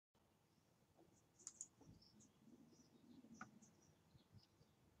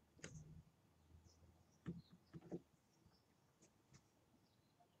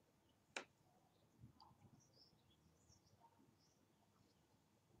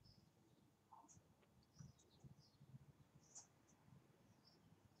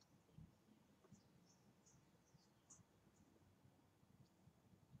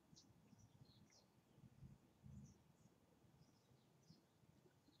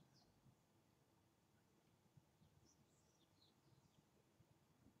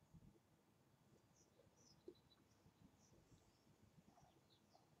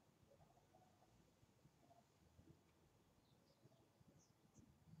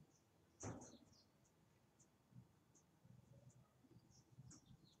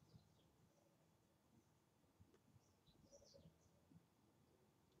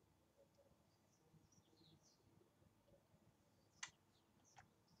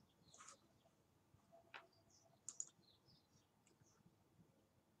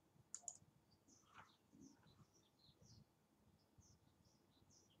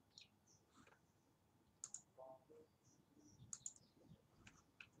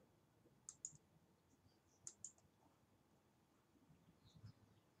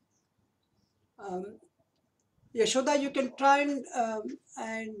Um, Yashoda, you can try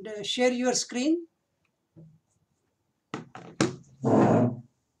and share your screen.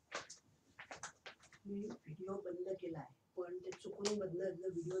 Me video बंद केलाय पण ते चुकून मधलं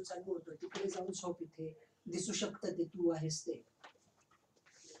व्हिडिओ चालू होतो तिकडे जाऊन झोप इथे दिसू शकतं ते तू आहेस ते.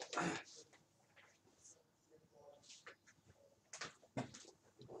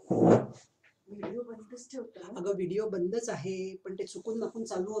 व्हिडिओ बंदच ठेवतो. अगं व्हिडिओ बंदच आहे पण ते चुकून माकून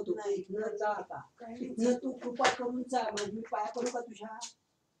चालू होतो. इथनं जा आता, इथनं तू कृपा करून जा. मी पाया पडू का तुझ्या?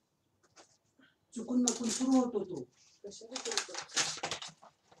 चुकून माकून सुरू होतो तो.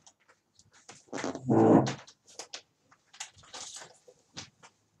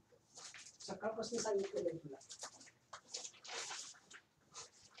 सकाळपासून सांगितलेलं तुला.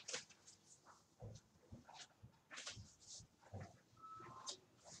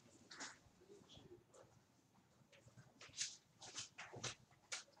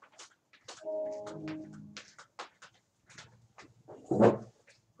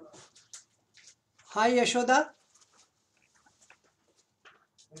 हाय यशोदा.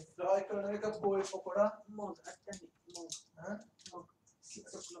 ट्राय करणार का पोहे पकोडा? मग आता मग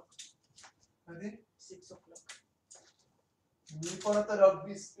 6 o'clock. कधी? 6 o'clock. मी पण आता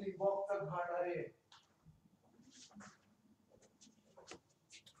रग्बी स्प्रिंग बॉल तर खाणार आहे.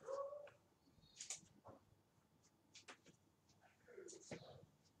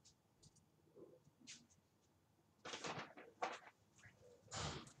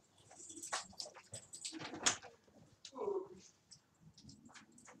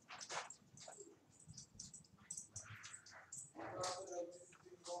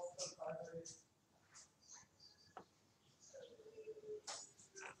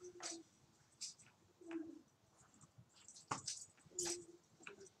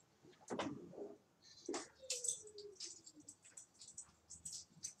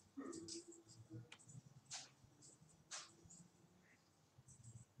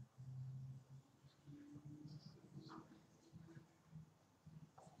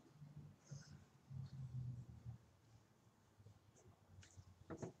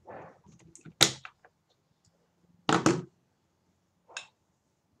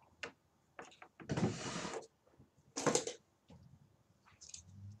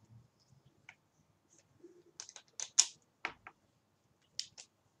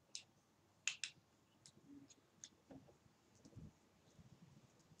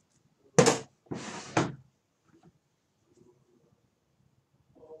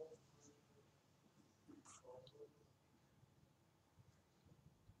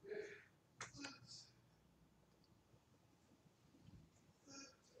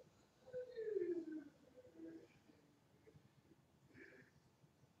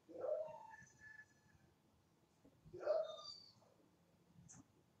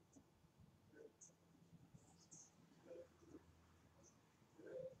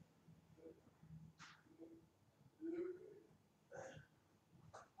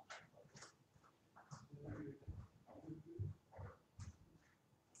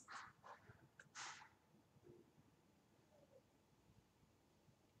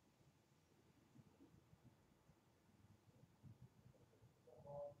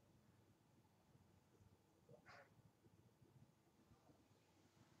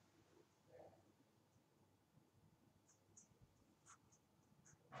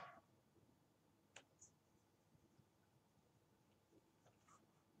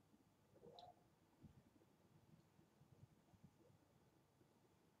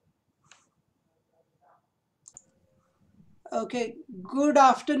 Okay, good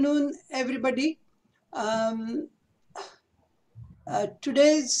afternoon, everybody. Um,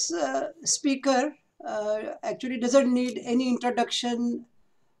 Today's speaker actually doesn't need any introduction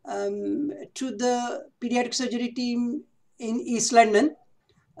to the pediatric surgery team in East London.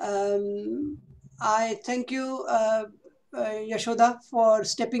 I thank you, Yashoda, for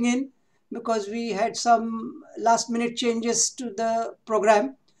stepping in because we had some last minute changes to the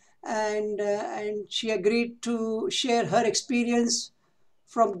program, and she agreed to share her experience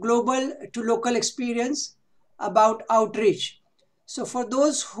from global to local experience about outreach. So for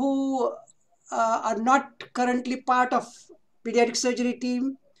those who are not currently part of pediatric surgery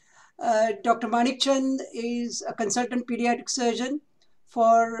team, Dr. Manickchund is a consultant pediatric surgeon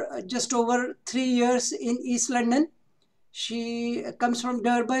for just over 3 years in East London. She comes from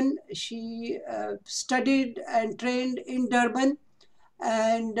Durban. She studied and trained in Durban,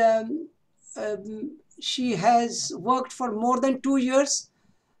 and she has worked for more than 2 years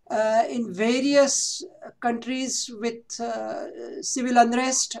in various countries with civil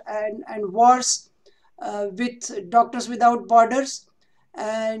unrest and wars with Doctors Without Borders.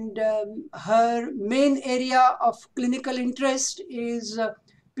 And her main area of clinical interest is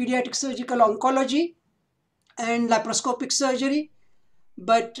pediatric surgical oncology and laparoscopic surgery.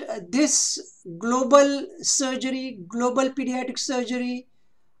 But this global surgery, global pediatric surgery,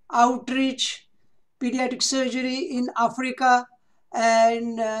 outreach, pediatric surgery in Africa,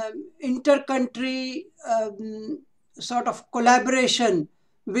 and inter-country sort of collaboration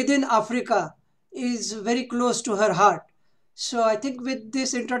within Africa is very close to her heart. So I think with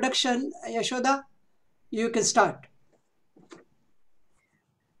this introduction, Yashoda, you can start.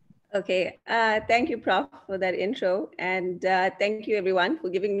 Okay, thank you, Prof, for that intro. And thank you, everyone, for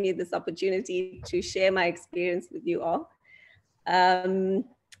giving me this opportunity to share my experience with you all.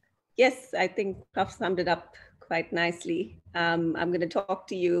 Yes, I think Prof summed it up quite nicely. I'm going to talk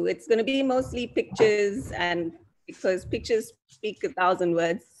to you. It's going to be mostly pictures, and because pictures speak 1,000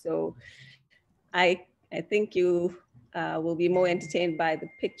 words. So I think you will be more entertained by the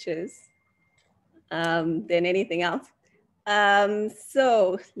pictures than anything else.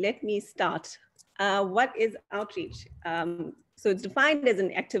 So let me start. What is outreach? So it's defined as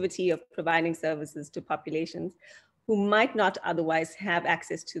an activity of providing services to populations who might not otherwise have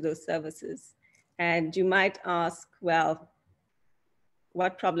access to those services. And you might ask, well,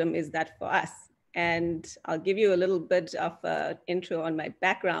 what problem is that for us? And I'll give you a little bit of an intro on my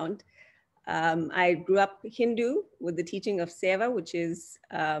background. I grew up Hindu with the teaching of Seva, which is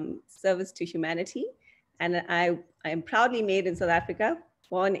service to humanity. And I am proudly made in South Africa,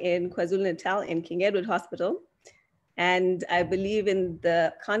 born in KwaZulu-Natal in King Edward Hospital. And I believe in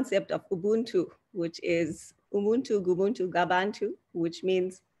the concept of Ubuntu, which is Ubuntu, Gubuntu, Gabantu, which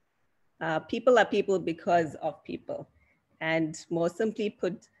means people are people because of people. And more simply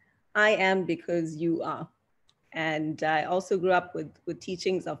put, I am because you are. And I also grew up with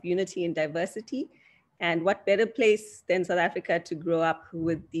teachings of unity and diversity. And what better place than South Africa to grow up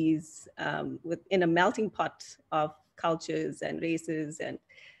with these, in a melting pot of cultures and races and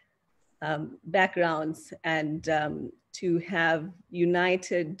backgrounds, and to have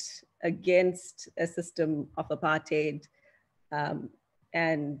united against a system of apartheid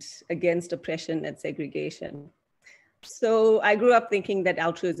and against oppression and segregation. So I grew up thinking that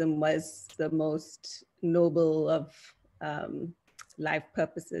altruism was the most noble of life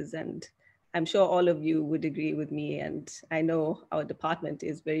purposes. And I'm sure all of you would agree with me. And I know our department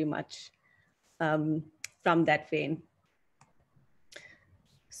is very much from that vein.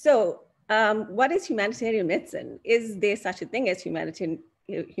 So what is humanitarian medicine? Is there such a thing as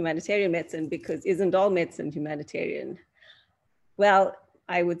humanitarian medicine? Because isn't all medicine humanitarian? Well,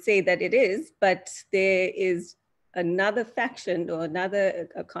 I would say that it is, but there is another faction or another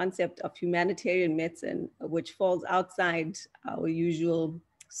concept of humanitarian medicine, which falls outside our usual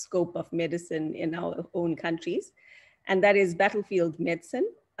scope of medicine in our own countries. And that is battlefield medicine,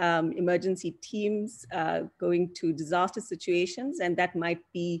 emergency teams going to disaster situations, and that might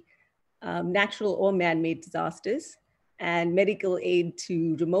be natural or man-made disasters, and medical aid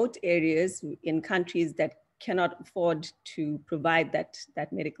to remote areas in countries that cannot afford to provide that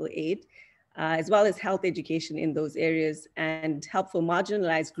medical aid, as well as health education in those areas, and help for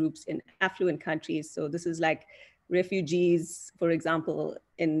marginalized groups in affluent countries. So this is like refugees, for example,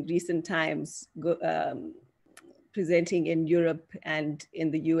 in recent times, presenting in Europe and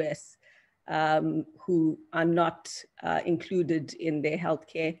in the US, who are not included in their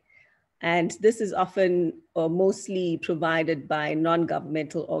healthcare. And this is often or mostly provided by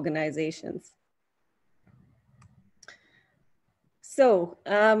non-governmental organizations. So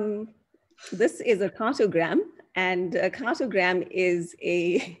this is a cartogram, and a cartogram is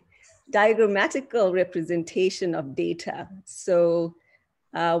a diagrammatical representation of data. So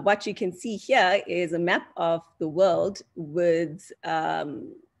what you can see here is a map of the world with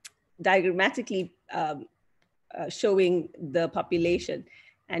diagrammatically showing the population.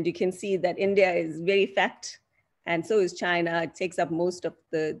 And you can see that India is very fat, and so is China. It takes up most of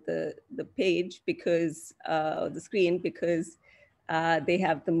the page because the screen, because they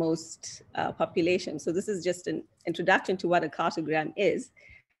have the most population. So this is just an introduction to what a cartogram is.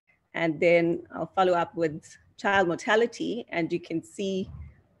 And then I'll follow up with child mortality, and you can see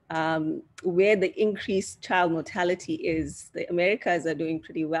where the increased child mortality is. The Americas are doing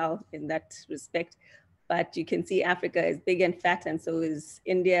pretty well in that respect, but you can see Africa is big and fat, and so is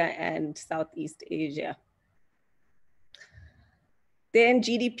India and Southeast Asia. Then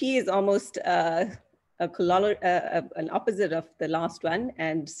GDP is almost an opposite of the last one,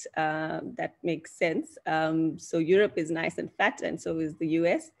 and that makes sense. So Europe is nice and fat, and so is the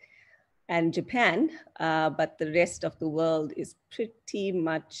US and Japan, but the rest of the world is pretty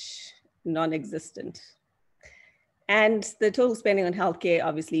much non-existent. And the total spending on healthcare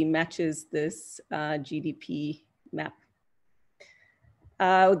obviously matches this GDP map.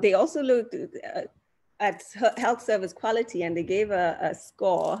 They also looked at health service quality, and they gave a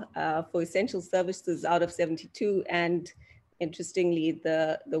score for essential services out of 72. And interestingly,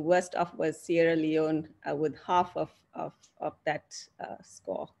 the worst off was Sierra Leone with half of that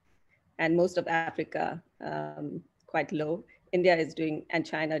score. And most of Africa, quite low. India is doing, and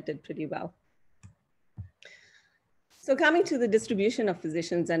China did pretty well. So coming to the distribution of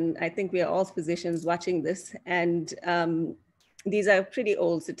physicians, and I think we are all physicians watching this, and these are pretty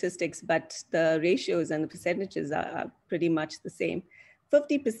old statistics, but the ratios and the percentages are pretty much the same.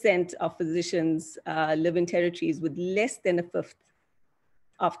 50% of physicians live in territories with less than a fifth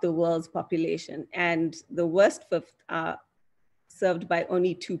of the world's population, and the worst fifth are served by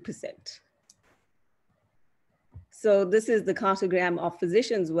only 2%. So this is the cartogram of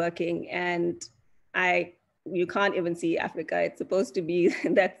physicians working, and you can't even see Africa. It's supposed to be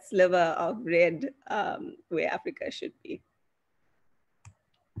that sliver of red where Africa should be.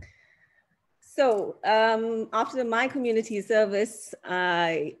 So after my community service,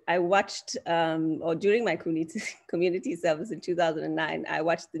 I watched, or during my community service in 2009, I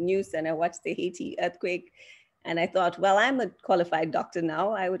watched the news and I watched the Haiti earthquake. And I thought, well, I'm a qualified doctor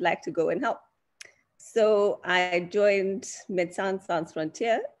now. I would like to go and help. So I joined Médecins Sans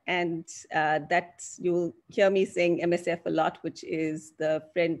Frontières, and that you'll hear me saying MSF a lot, which is the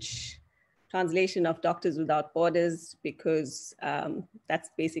French translation of Doctors Without Borders, because that's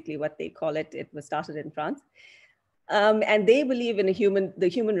basically what they call it. It was started in France. And they believe in the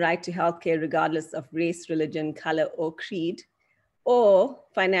human right to healthcare, regardless of race, religion, color, or creed, or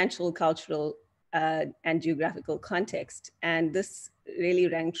financial, cultural, and geographical context. And this really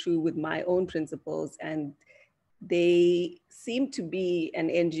rang true with my own principles, and they seemed to be an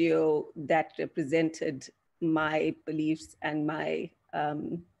NGO that represented my beliefs and my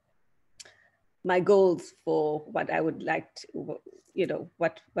my goals for what I would like to, you know,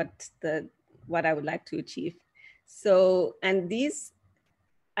 what I would like to achieve. So, and these,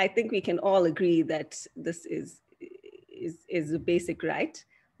 I think we can all agree that this is a basic right,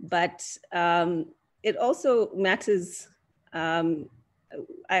 but it also matters.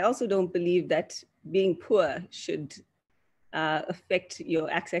 I also don't believe that being poor should affect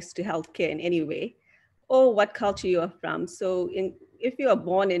your access to healthcare in any way, or what culture you are from. So if you are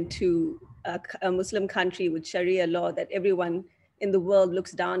born into a Muslim country with Sharia law that everyone in the world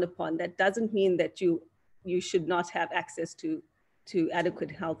looks down upon, that doesn't mean that you should not have access to adequate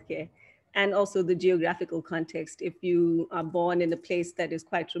healthcare. And also the geographical context. If you are born in a place that is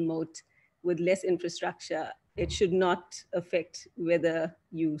quite remote with less infrastructure, it should not affect whether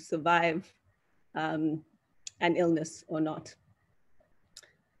you survive an illness or not.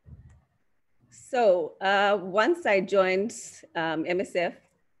 So once I joined MSF,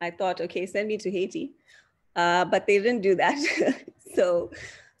 I thought, okay, send me to Haiti, but they didn't do that. So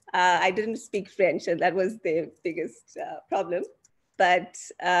I didn't speak French, and that was their biggest problem. But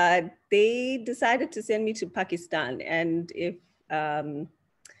they decided to send me to Pakistan. And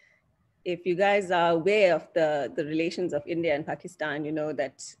if you guys are aware of the relations of India and Pakistan, you know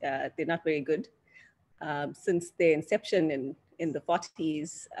that they're not very good. Since their inception in the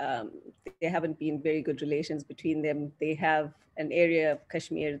 40s, there haven't been very good relations between them. They have an area of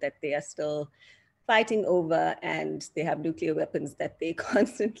Kashmir that they are still fighting over, and they have nuclear weapons that they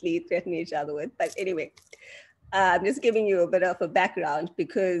constantly threaten each other with. But anyway, I'm just giving you a bit of a background,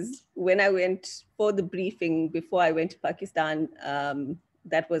 because when I went for the briefing before I went to Pakistan,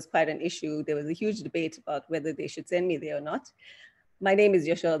 that was quite an issue. There was a huge debate about whether they should send me there or not. My name is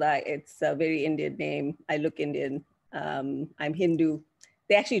Yashoda. It's a very Indian name. I look Indian. I'm Hindu.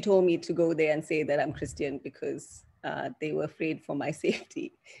 They actually told me to go there and say that I'm Christian because they were afraid for my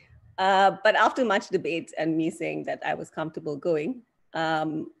safety. But after much debate and me saying that I was comfortable going,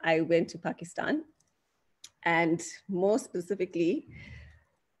 I went to Pakistan. And more specifically,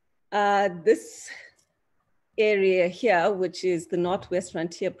 this area here, which is the Northwest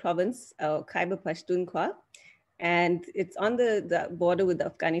Frontier Province, Khyber Pakhtunkhwa, and it's on the border with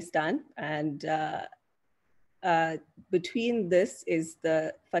Afghanistan. And between this is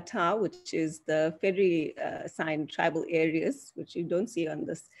the Fatah, which is the federally assigned tribal areas, which you don't see on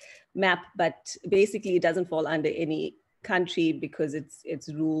this map, but basically it doesn't fall under any country because it's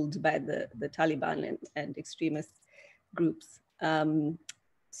ruled by the Taliban and extremist groups.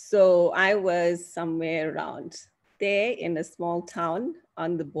 So I was somewhere around there in a small town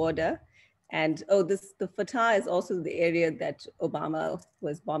on the border. And the Fatah is also the area that Obama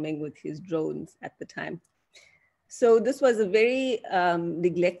was bombing with his drones at the time. So this was a very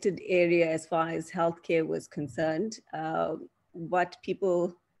neglected area as far as healthcare was concerned. What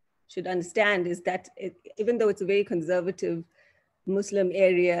people should understand is that even though it's a very conservative Muslim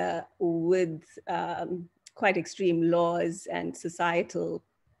area with quite extreme laws and societal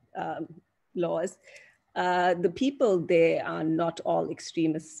um, laws, the people there are not all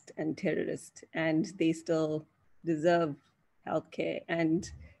extremist and terrorist, and they still deserve healthcare. And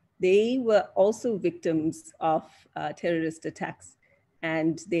they were also victims of terrorist attacks,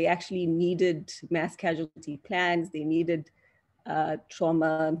 and they actually needed mass casualty plans. They needed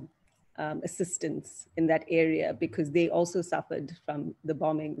trauma assistance in that area because they also suffered from the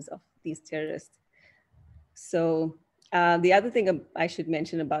bombings of these terrorists. So the other thing I should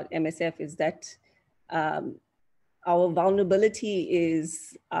mention about MSF is that our vulnerability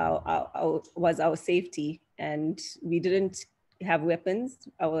is was our safety, and we didn't have weapons.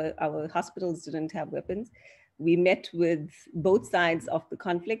 Our hospitals didn't have weapons. We met with both sides of the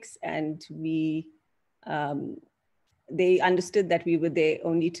conflicts, and they understood that we were there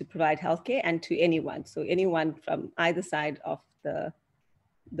only to provide healthcare and to anyone. So anyone from either side of the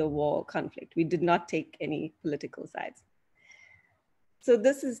war conflict. We did not take any political sides. So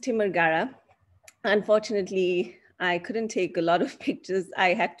this is Timurgara. Unfortunately, I couldn't take a lot of pictures.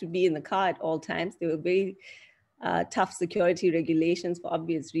 I had to be in the car at all times. There were very tough security regulations for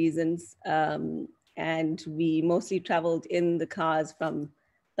obvious reasons. And we mostly traveled in the cars from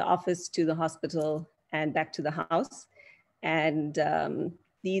the office to the hospital and back to the house. And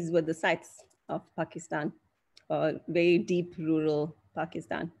these were the sites of Pakistan, very deep rural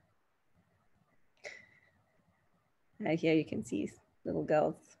Pakistan. Here you can see little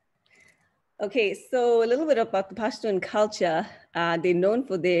girls. Okay, so a little bit about the Pashtun culture. They're known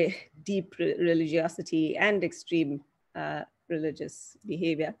for their deep religiosity and extreme religious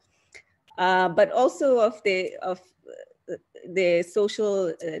behavior, but also of their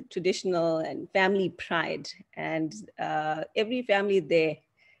social, traditional, and family pride. And every family there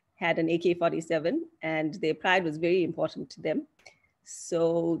had an AK-47, and their pride was very important to them.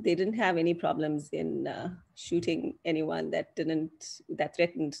 So they didn't have any problems in shooting anyone that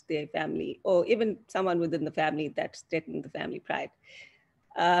threatened their family, or even someone within the family that threatened the family pride.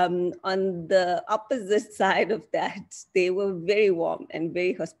 On the opposite side of that, they were very warm and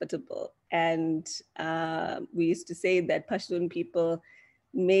very hospitable. And we used to say that Pashtun people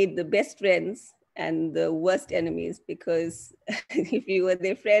made the best friends and the worst enemies, because if you were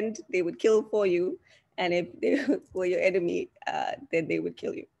their friend, they would kill for you. And if they were your enemy, then they would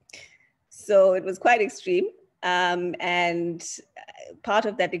kill you. So it was quite extreme. And part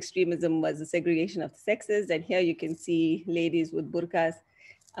of that extremism was the segregation of the sexes. And here you can see ladies with burqas.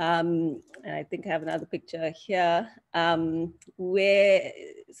 And I think I have another picture here, where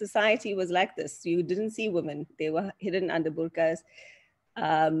society was like this. You didn't see women. They were hidden under burqas.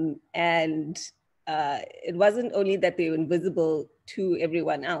 And it wasn't only that they were invisible to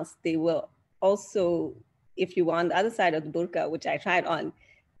everyone else. They were also, if you were on the other side of the burqa, which I tried on,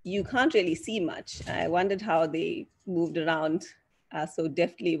 you can't really see much. I wondered how they moved around so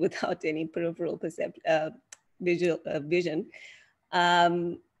deftly without any peripheral vision.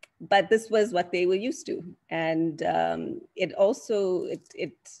 But this was what they were used to. And it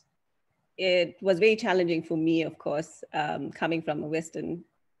was very challenging for me, of course, coming from a Western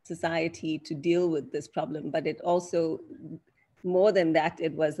society, to deal with this problem. But it also, more than that,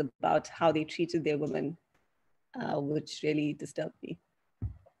 it was about how they treated their women, which really disturbed me.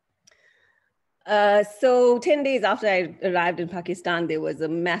 So 10 days after I arrived in Pakistan, there was a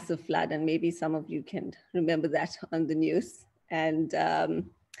massive flood, and maybe some of you can remember that on the news. And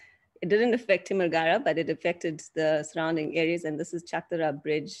it didn't affect Timurgara, but it affected the surrounding areas. And this is Chaktara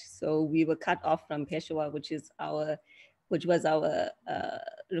Bridge. So we were cut off from Peshawar, which was our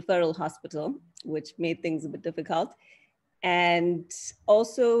referral hospital, which made things a bit difficult. And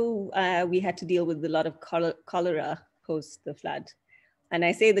also we had to deal with a lot of cholera post the flood. And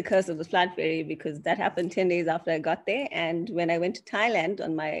I say the curse of the flood ferry because that happened 10 days after I got there. And when I went to Thailand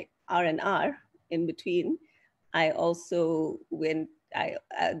on my R&R in between, I also went,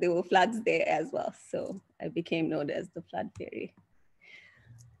 there were floods there as well. So I became known as the flood fairy.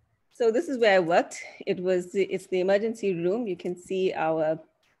 So this is where I worked. It's the emergency room. You can see our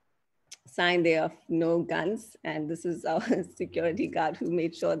sign there of no guns. And this is our security guard who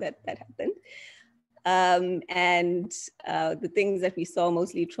made sure that that happened. And the things that we saw,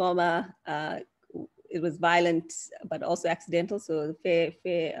 mostly trauma, it was violent, but also accidental. So a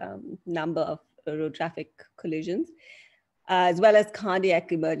fair number of road traffic collisions. as well as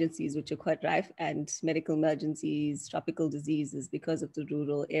cardiac emergencies, which are quite rife, and medical emergencies, tropical diseases because of the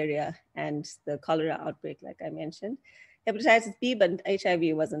rural area, and the cholera outbreak, like I mentioned. Hepatitis B, but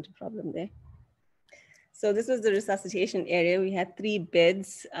HIV wasn't a problem there. So this was the resuscitation area. We had 3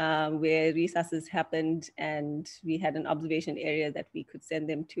 beds where resusces happened, and we had an observation area that we could send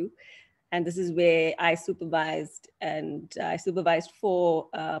them to. And this is where I supervised, and I supervised 4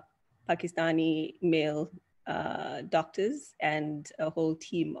 Pakistani male doctors and a whole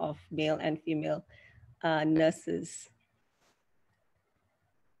team of male and female nurses.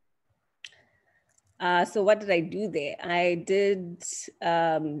 So what did I do there? I did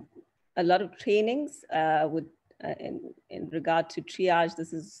a lot of trainings in regard to triage.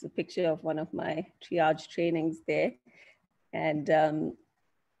 This is a picture of one of my triage trainings there. And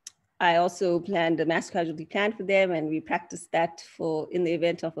I also planned a mass casualty plan for them, and we practiced that in the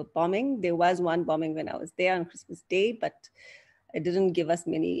event of a bombing. There was one bombing when I was there on Christmas Day, but it didn't give us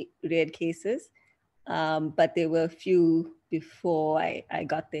many rare cases. But there were a few before I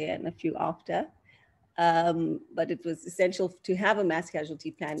got there and a few after. But it was essential to have a mass casualty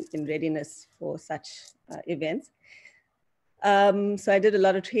plan in readiness for such events. So I did a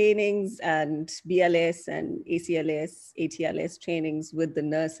lot of trainings and BLS and ACLS, ATLS trainings with the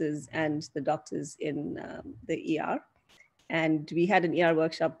nurses and the doctors in the ER. And we had an ER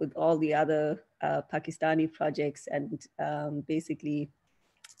workshop with all the other Pakistani projects, and basically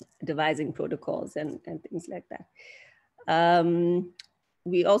devising protocols and things like that.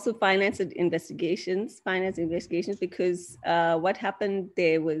 We also financed investigations because what happened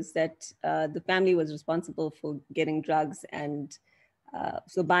there was that the family was responsible for getting drugs, and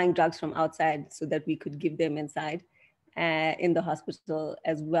so buying drugs from outside so that we could give them inside in the hospital,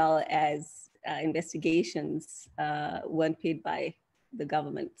 as well as investigations weren't paid by the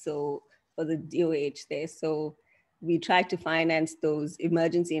government, so for the DOH there. So we tried to finance those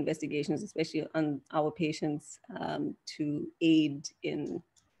emergency investigations, especially on our patients, to aid in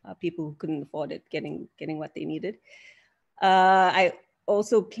people who couldn't afford it getting what they needed. I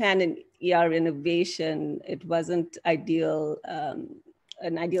also planned an ER renovation. It wasn't ideal,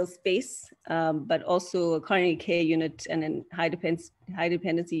 an ideal space, but also a coronary care unit and a high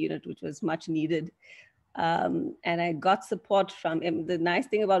dependency unit, which was much needed. And I got support from, the nice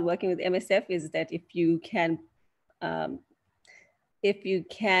thing about working with MSF is that if you can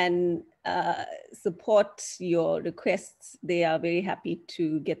support your requests, they are very happy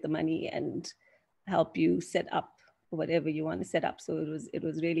to get the money and help you set up whatever you want to set up. So it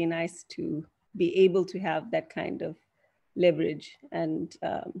was really nice to be able to have that kind of leverage and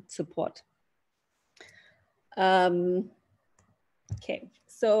support. Okay,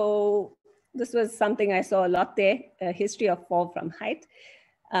 so this was something I saw a lot there, a history of fall from height.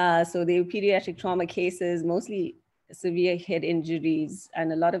 So they were pediatric trauma cases, mostly severe head injuries,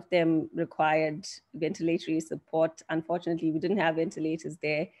 and a lot of them required ventilatory support. Unfortunately, we didn't have ventilators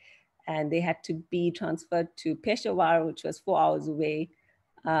there, and they had to be transferred to Peshawar, which was 4 hours away.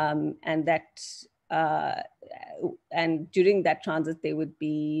 And during that transit, they would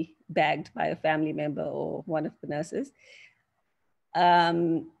be bagged by a family member or one of the nurses.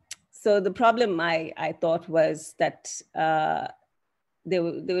 So the problem I thought was that there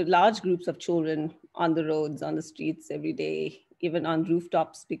were large groups of children on the roads, on the streets every day, even on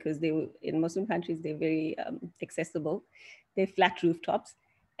rooftops, because they were, in Muslim countries, they're very accessible. They're flat rooftops.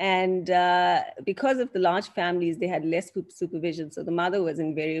 And because of the large families, they had less supervision. So the mother was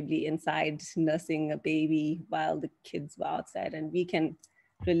invariably inside nursing a baby while the kids were outside. And we can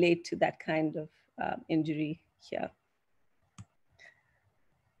relate to that kind of injury here.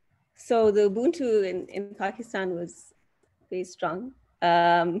 So the Ubuntu in Pakistan was very strong.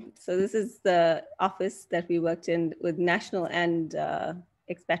 So this is the office that we worked in with national and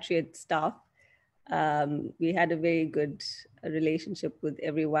expatriate staff. We had a very good relationship with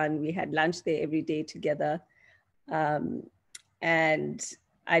everyone. We had lunch there every day together. And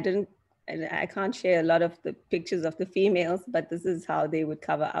I can't share a lot of the pictures of the females, but this is how they would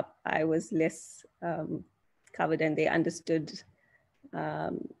cover up. I was less covered, and they understood.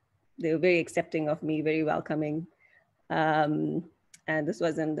 They were very accepting of me, very welcoming. And this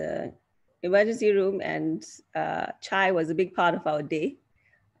was in the emergency room, and chai was a big part of our day.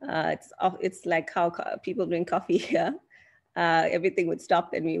 It's like how people drink coffee here. Everything would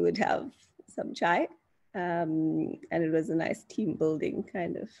stop and we would have some chai. And it was a nice team building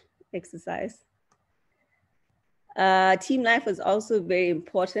kind of exercise. Team life was also very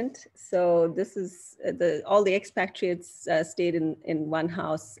important. So this is all the expatriates stayed in one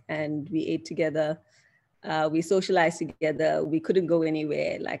house, and we ate together. We socialized together. We couldn't go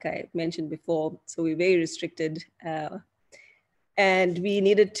anywhere, like I mentioned before. So we're very restricted. And we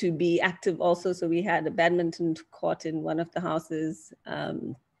needed to be active also. So we had a badminton court in one of the houses.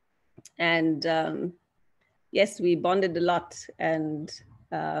 Yes, we bonded a lot, and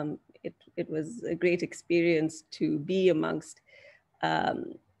it was a great experience to be amongst a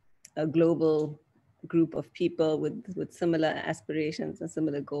global group of people with similar aspirations and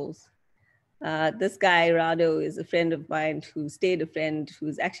similar goals. This guy, Rado, is a friend of mine who stayed a friend,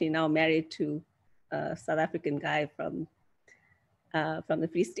 who's actually now married to a South African guy from the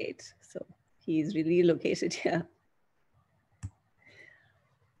Free State. So he's relocated here.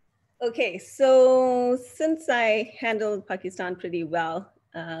 Okay, so since I handled Pakistan pretty well,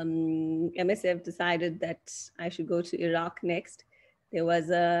 MSF decided that I should go to Iraq next. There was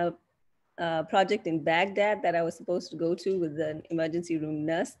a project in Baghdad that I was supposed to go to with an emergency room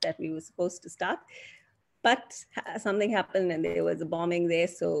nurse that we were supposed to start. But something happened and there was a bombing there,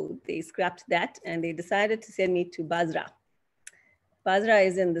 so they scrapped that and they decided to send me to Basra. Basra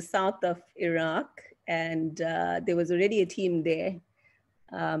is in the south of Iraq, and there was already a team there.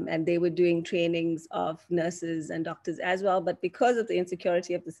 And they were doing trainings of nurses and doctors as well. But because of the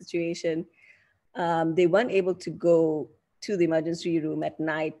insecurity of the situation, they weren't able to go to the emergency room at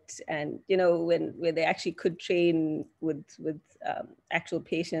night. And, you know, where they actually could train with actual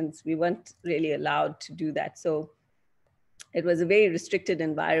patients, we weren't really allowed to do that. So it was a very restricted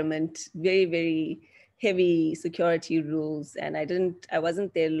environment, very, very heavy security rules. And I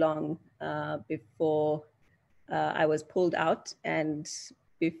wasn't there long before I was pulled out and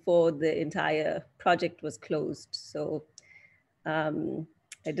before the entire project was closed. So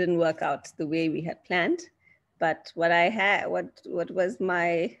it didn't work out the way we had planned. But what was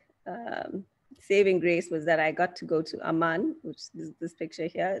my saving grace was that I got to go to Amman, which is this picture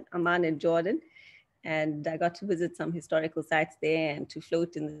here, Amman in Jordan. And I got to visit some historical sites there and to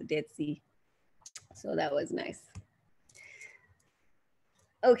float in the Dead Sea. So that was nice.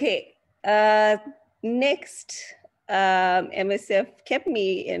 Okay, next, MSF kept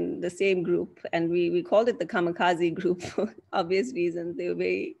me in the same group, and we called it the Kamikaze group for obvious reasons. They were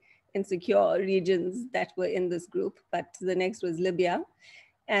very insecure regions that were in this group, but the next was Libya.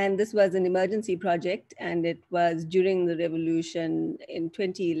 And this was an emergency project, and it was during the revolution in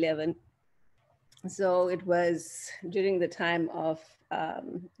 2011. So it was during the time of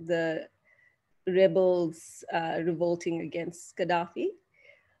the rebels revolting against Gaddafi.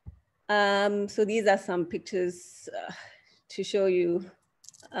 So these are some pictures to show you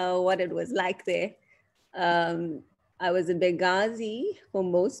what it was like there. I was in Benghazi for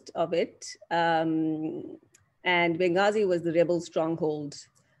most of it. And Benghazi was the rebel stronghold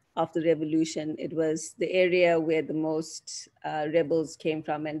of the revolution. It was the area where the most rebels came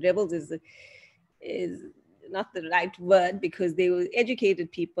from. And rebels is not the right word, because they were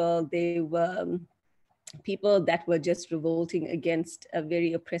educated people. They were people that were just revolting against a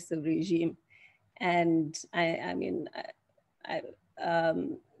very oppressive regime. And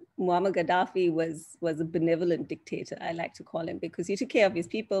Muammar Gaddafi was a benevolent dictator, I like to call him, because he took care of his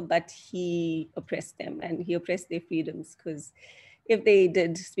people, but he oppressed them and he oppressed their freedoms, because if they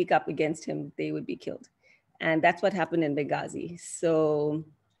did speak up against him, they would be killed. And that's what happened in Benghazi. So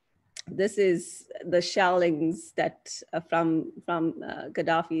this is the shellings that from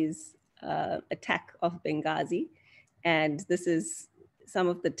Gaddafi's attack of Benghazi. And this is some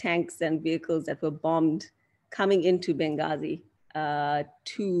of the tanks and vehicles that were bombed coming into Benghazi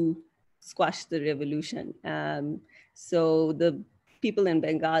to squash the revolution. So the people in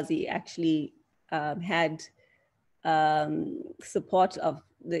Benghazi actually had support of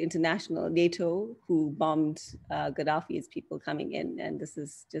the international NATO, who bombed Gaddafi's people coming in. And this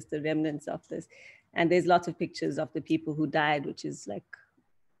is just the remnants of this. And there's lots of pictures of the people who died, which is like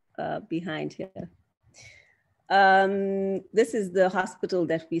behind here. This is the hospital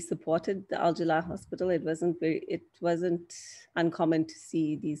that we supported, the Al Jalaa hospital. It wasn't uncommon to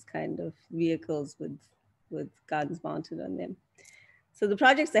see these kind of vehicles with guns mounted on them. So the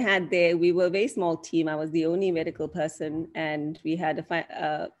projects I had there, we were a very small team. I was the only medical person, and we had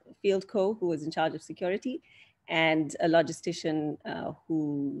a field co who was in charge of security, and a logistician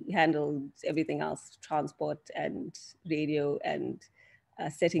who handled everything else, transport and radio and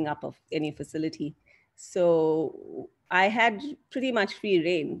setting up of any facility. So I had pretty much free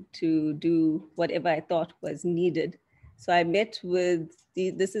rein to do whatever I thought was needed. So I met with,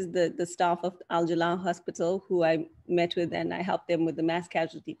 this is the staff of Al Jalaa Hospital who I met with, and I helped them with the mass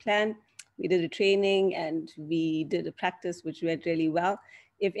casualty plan. We did a training and we did a practice which went really well.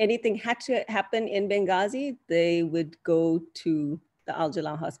 If anything had to happen in Benghazi, they would go to the Al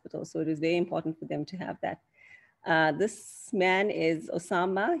Jalaa Hospital. So it was very important for them to have that. This man is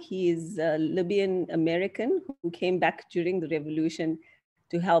Osama. He is a Libyan American who came back during the revolution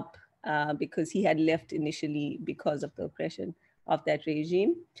to help because he had left initially because of the oppression of that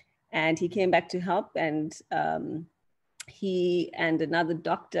regime. And he came back to help, and he and another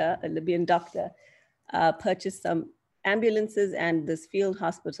doctor, a Libyan doctor, purchased some ambulances and this field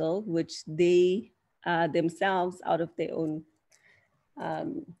hospital, which they themselves, out of their own,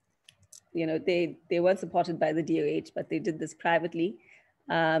 they weren't supported by the DOH, but they did this privately.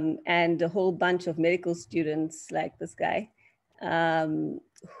 And a whole bunch of medical students like this guy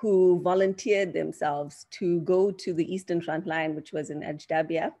who volunteered themselves to go to the Eastern Front Line, which was in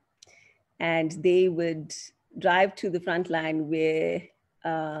Ajdabia. And they would drive to the front line where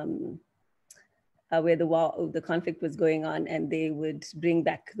the conflict was going on, and they would bring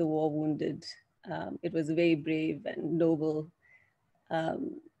back the war wounded. It was a very brave and noble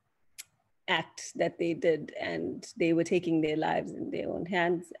act that they did, and they were taking their lives in their own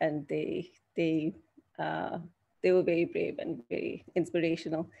hands, and they were very brave and very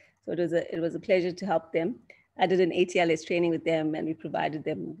inspirational. So it was a pleasure to help them. I did an ATLS training with them, and we provided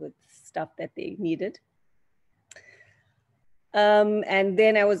them with stuff that they needed. And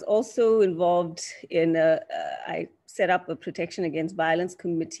then I was also involved in I set up a protection against violence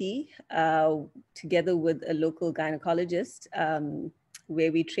committee together with a local gynecologist,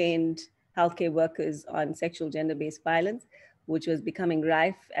 where we trained healthcare workers on sexual gender-based violence, which was becoming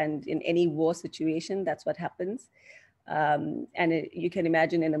rife. And in any war situation, that's what happens. You can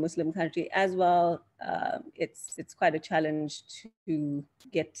imagine in a Muslim country as well, it's quite a challenge to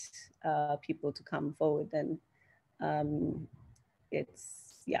get people to come forward, and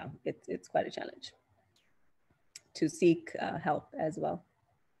it's quite a challenge to seek help as well.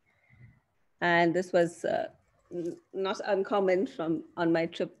 And this was not uncommon on my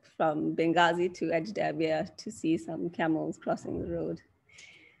trip from Benghazi to Ajdabia to see some camels crossing the road.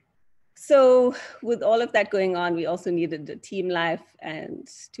 So with all of that going on, we also needed a team life and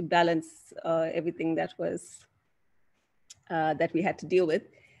to balance everything that was that we had to deal with.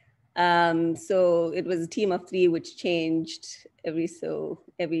 So it was a team of 3, which changed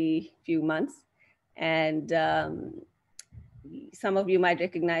every few months. And some of you might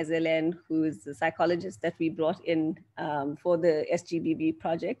recognize Ellen, who is the psychologist that we brought in for the SGBB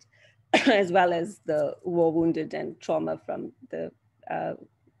project, as well as the war wounded and trauma from the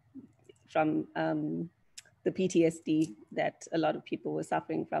PTSD that a lot of people were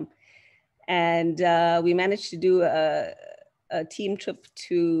suffering from. And we managed to do a team trip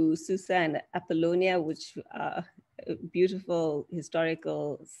to Susa and Apollonia, which are beautiful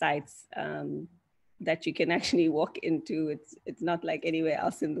historical sites that you can actually walk into. It's not like anywhere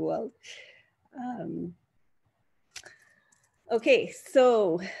else in the world. Okay,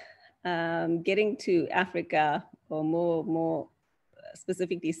 so getting to Africa, or more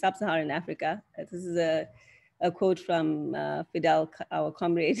specifically sub-Saharan Africa. This is a quote from our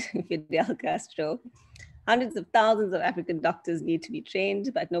comrade Fidel Castro. Hundreds of thousands of African doctors need to be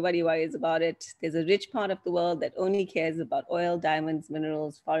trained, but nobody worries about it. There's a rich part of the world that only cares about oil, diamonds,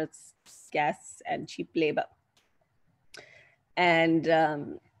 minerals, forests, gas, and cheap labor. And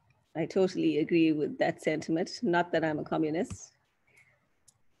I totally agree with that sentiment, not that I'm a communist.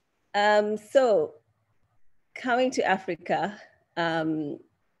 So coming to Africa,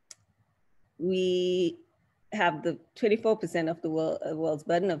 we have the 24% of the world's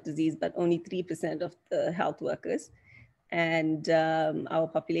burden of disease, but only 3% of the health workers. And our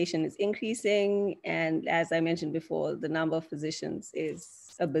population is increasing. And as I mentioned before, the number of physicians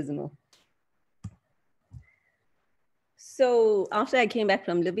is abysmal. So after I came back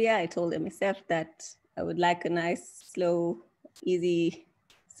from Libya, I told MSF that I would like a nice, slow, easy,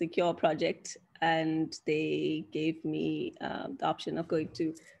 secure project. And they gave me the option of going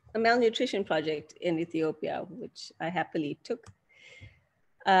to a malnutrition project in Ethiopia, which I happily took.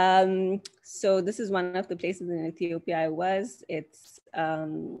 So this is one of the places in Ethiopia I was. It's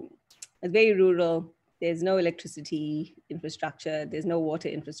very rural. There's no electricity infrastructure. There's no water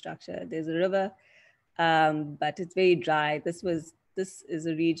infrastructure. There's a river, but it's very dry. This is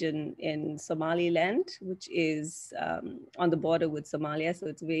a region in Somaliland, which is on the border with Somalia. So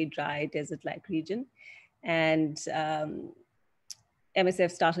it's a very dry, desert-like region. And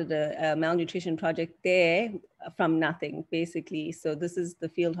MSF started a malnutrition project there from nothing, basically. So this is the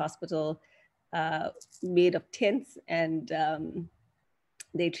field hospital made of tents, and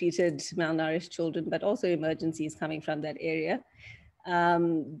they treated malnourished children, but also emergencies coming from that area.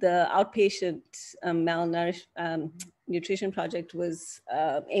 The outpatient nutrition project was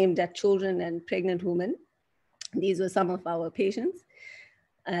aimed at children and pregnant women. These were some of our patients.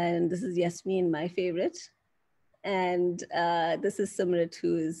 And this is Yasmin, my favorite. And this is Simrat,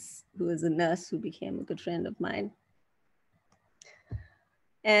 who is a nurse who became a good friend of mine.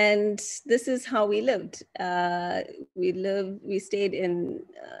 And this is how we lived. We stayed in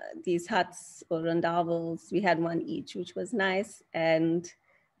these huts or rondavels. We had one each, which was nice. And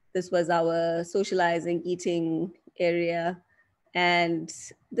this was our socializing, eating area. And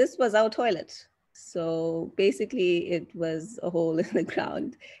this was our toilet. So basically it was a hole in the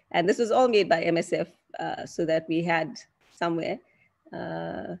ground. And this was all made by MSF so that we had somewhere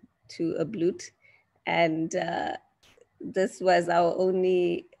to ablude. And this was our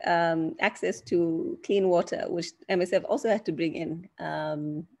only access to clean water, which MSF also had to bring in.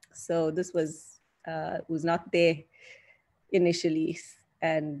 So this was not there initially,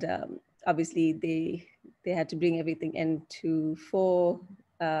 and obviously they had to bring everything in for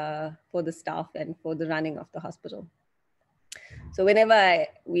the staff and for the running of the hospital. So whenever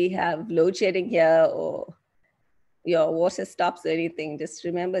we have load shedding here or your water stops or anything, just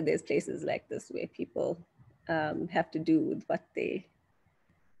remember there's places like this where people have to do with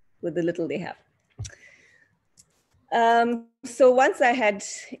the little they have. So once I had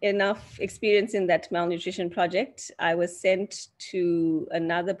enough experience in that malnutrition project, I was sent to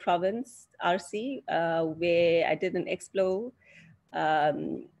another province, RC, where I did an expo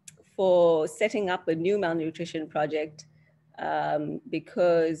for setting up a new malnutrition project,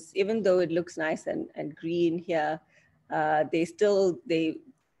 because even though it looks nice and green here,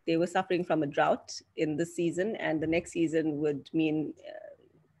 they were suffering from a drought in this season, and the next season would mean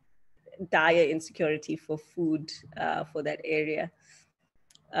dire insecurity for food for that area.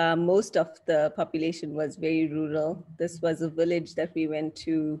 Most of the population was very rural. This was a village that we went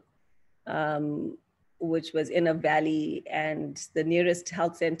to, which was in a valley, and the nearest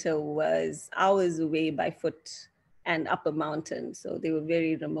health center was hours away by foot and up a mountain. So they were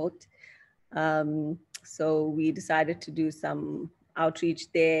very remote. So we decided to do some outreach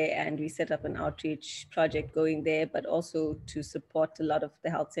there, and we set up an outreach project going there, but also to support a lot of the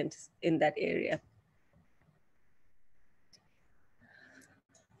health centers in that area.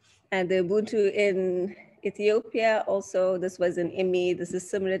 And the Ubuntu in Ethiopia also, this was in IMI. This is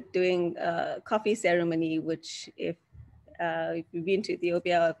Simrat doing a coffee ceremony, which if you've been to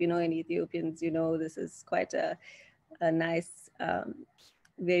Ethiopia, or if you know any Ethiopians, you know this is quite a nice,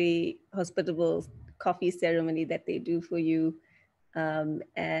 very hospitable coffee ceremony that they do for you.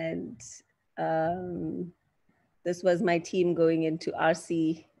 This was my team going into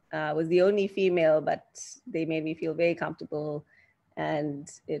RC. I was the only female, but they made me feel very comfortable, and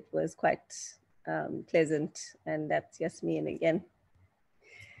it was quite pleasant. And that's Yasmin again.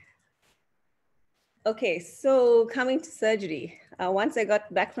 Okay, so coming to surgery. Once I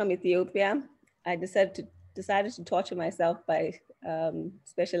got back from Ethiopia, I decided to torture myself by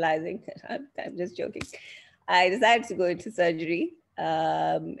specializing. I'm just joking. I decided to go into surgery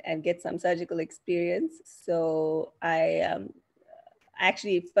and get some surgical experience. So I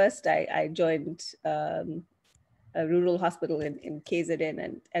actually first I joined a rural hospital in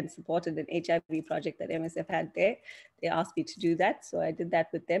KZN and supported an HIV project that MSF had there. They asked me to do that, so I did that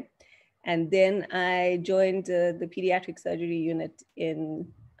with them. And then I joined the pediatric surgery unit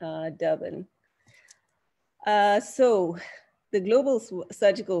in Durban. So the global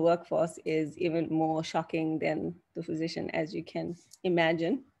surgical workforce is even more shocking than the physician, as you can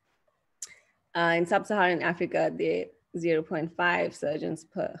imagine. In sub-Saharan Africa, there are 0.5 surgeons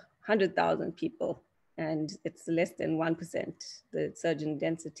per 100,000 people, and it's less than 1% the surgeon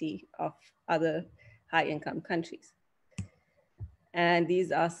density of other high-income countries. And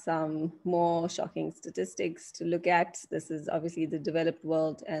these are some more shocking statistics to look at. This is obviously the developed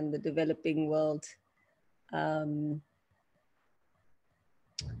world and the developing world.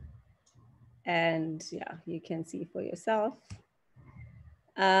 And yeah, you can see for yourself.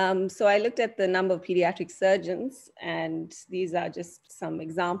 So I looked at the number of pediatric surgeons, and these are just some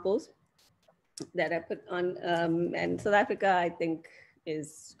examples that I put on. And South Africa, I think,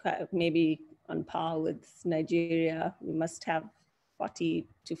 is maybe on par with Nigeria. We must have 40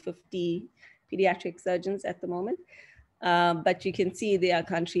 to 50 pediatric surgeons at the moment. But you can see there are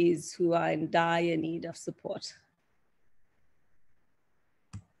countries who are in dire need of support.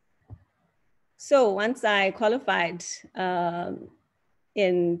 So once I qualified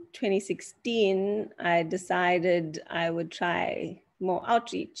in 2016, I decided I would try more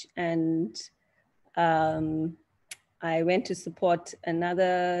outreach, and I went to support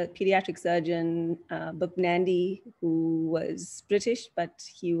another pediatric surgeon, Bob Nandi, who was British, but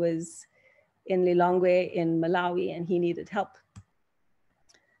he was in Lilongwe in Malawi, and he needed help.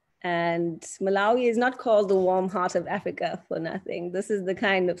 And Malawi is not called the warm heart of Africa for nothing. This is the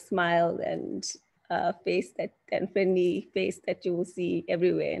kind of smile and face that and friendly face that you will see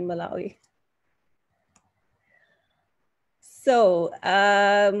everywhere in Malawi. So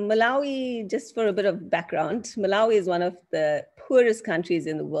Malawi, just for a bit of background, Malawi is one of the poorest countries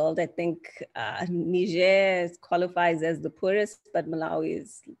in the world. I think Niger qualifies as the poorest, but Malawi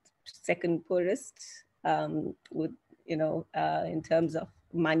is second poorest with, in terms of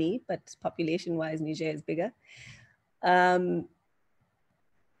money, but population-wise, Niger is bigger.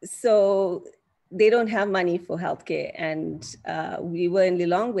 So they don't have money for healthcare. And we were in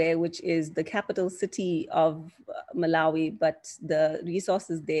Lilongwe, which is the capital city of Malawi, but the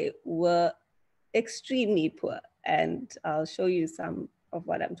resources there were extremely poor. And I'll show you some of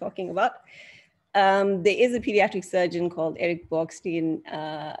what I'm talking about. There is a pediatric surgeon called Eric Borgstein,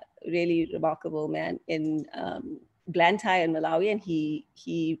 really remarkable man in Blantyre in Malawi, and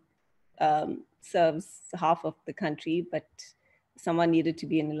he serves half of the country, but someone needed to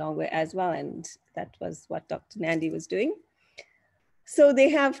be in Lilongwe as well, and that was what Dr. Nandi was doing. So they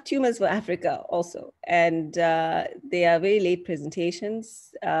have tumors for Africa also, and they are very late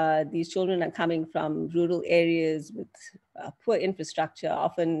presentations. These children are coming from rural areas with poor infrastructure,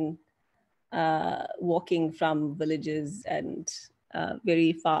 often walking from villages and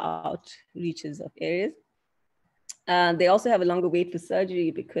very far out reaches of areas. They also have a longer wait for surgery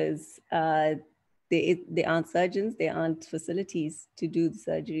because they aren't surgeons, they aren't facilities to do the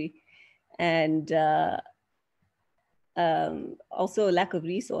surgery. And also a lack of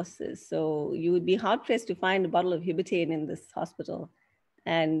resources. So you would be hard pressed to find a bottle of Hibitane in this hospital.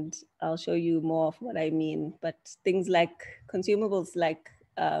 And I'll show you more of what I mean, but things like consumables like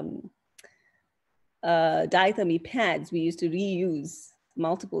diathermy pads, we used to reuse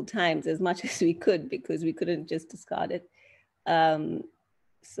multiple times as much as we could because we couldn't just discard it.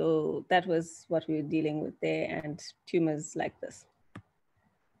 So that was what we were dealing with there, and tumors like this.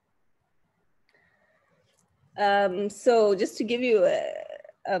 So just to give you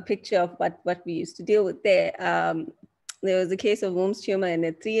a picture of what we used to deal with there, there was a case of Wilms tumor in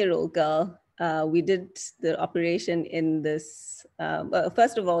a 3-year-old girl. We did the operation in this, well,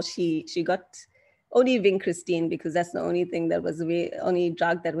 first of all, she got only vincristine because that's the only thing that was only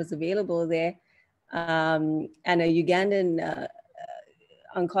drug that was available there. And a Ugandan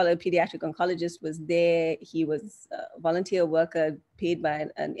pediatric oncologist was there. He was a volunteer worker paid by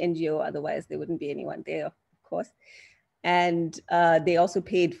an NGO, otherwise there wouldn't be anyone there, of course. And they also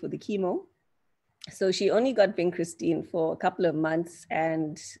paid for the chemo. So she only got vincristine for a couple of months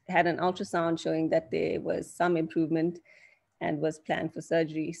and had an ultrasound showing that there was some improvement and was planned for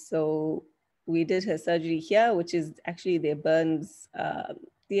surgery. So we did her surgery here, which is actually their burns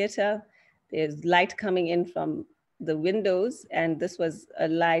theater. There's light coming in from the windows, and this was a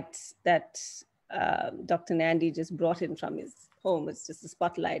light that Dr. Nandi just brought in from his home. It's just a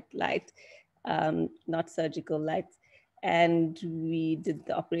spotlight light, not surgical light. And we did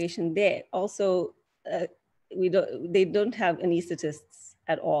the operation there. Also, they don't have anesthetists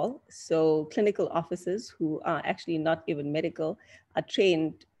at all. So clinical officers who are actually not even medical are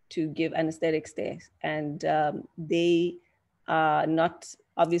trained to give anesthetics there. And they are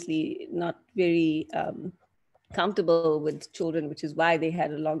obviously not very comfortable with children, which is why they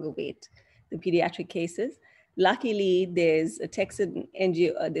had a longer wait, the pediatric cases. Luckily, there's a Texan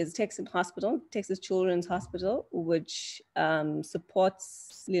NGO, there's a Texan hospital, Texas Children's Hospital, which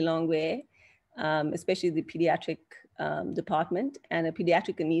supports Lilongwe, especially the pediatric department. And a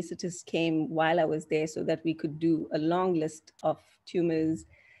pediatric anesthetist came while I was there so that we could do a long list of tumors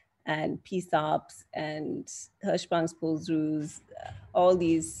and PSAPs and Hirschsprung-Spoelsruhs, all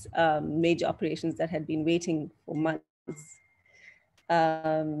these major operations that had been waiting for months.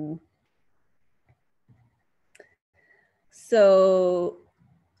 So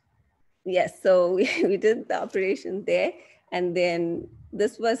yes, so we did the operation there, and then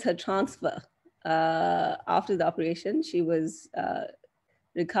this was her transfer. After the operation, she was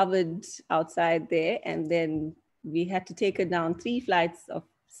recovered outside there, and then we had to take her down 3 flights of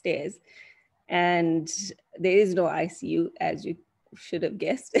stairs, and there is no ICU, as you should have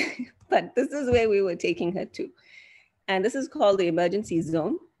guessed, but this is where we were taking her to. And this is called the emergency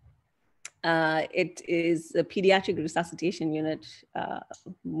zone. It is a pediatric resuscitation unit,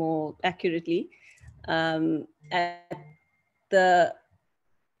 more accurately. At the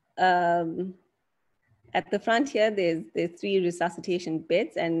front here, there's 3 resuscitation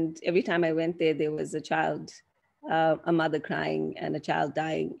beds, and every time I went there, there was a child, a mother crying and a child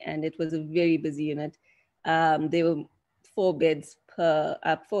dying, and it was a very busy unit. There were 4 beds per,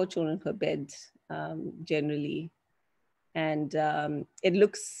 4 children per bed, generally. And it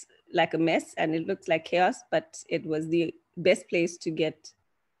looks like a mess and it looks like chaos, but it was the best place to get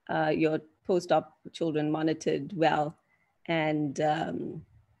your post-op children monitored well and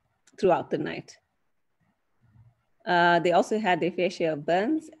throughout the night. They also had their fair share of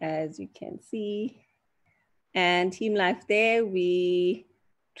burns, as you can see. And team life there, we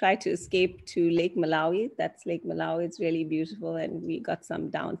tried to escape to Lake Malawi. That's Lake Malawi. It's really beautiful, and we got some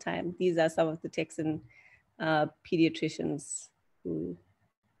downtime. These are some of the Texan pediatricians who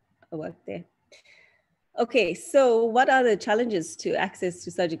work there. Okay, so what are the challenges to access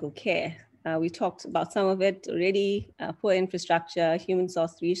to surgical care? We talked about some of it already: poor infrastructure, human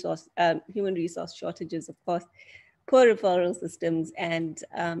resource shortages, of course, poor referral systems, and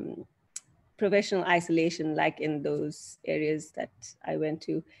professional isolation, like in those areas that I went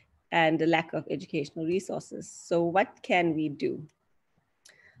to, and the lack of educational resources. So what can we do?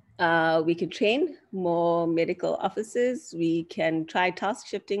 We can train more medical officers. We can try task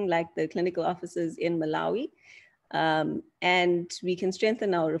shifting like the clinical officers in Malawi. And we can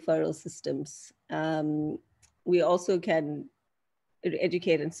strengthen our referral systems. We also can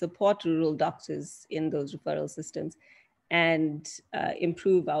educate and support rural doctors in those referral systems and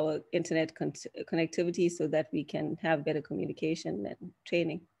improve our internet connectivity so that we can have better communication and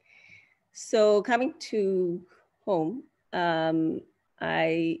training. So coming to home,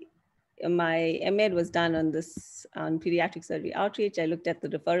 my MEd was done on pediatric surgery outreach. I looked at the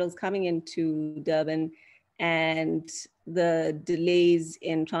referrals coming into Durban and the delays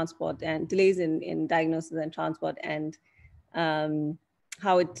in transport and delays in diagnosis and transport, and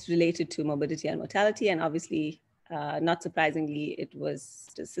how it's related to morbidity and mortality. And obviously, not surprisingly, it was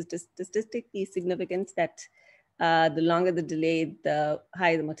statistically significant that the longer the delay, the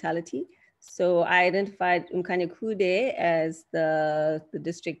higher the mortality. So I identified Mkhanyakude as the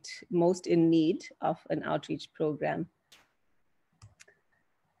district most in need of an outreach program.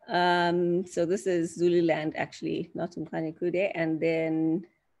 So this is Zululand, actually, not Mkhanyakude. And then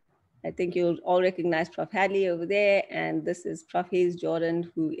I think you'll all recognize Prof. Hadley over there. And this is Prof. Hayes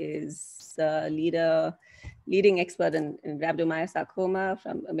Jordan, who is the leading expert in rhabdomyosarcoma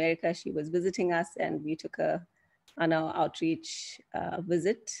from America. She was visiting us, and we took her on our outreach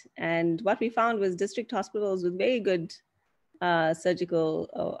visit. And what we found was district hospitals with very good surgical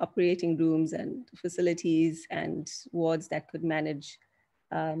operating rooms and facilities and wards that could manage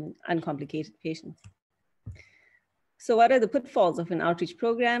uncomplicated patients. So what are the pitfalls of an outreach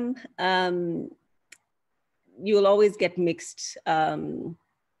program? You will always get mixed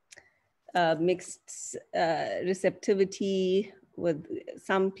receptivity, with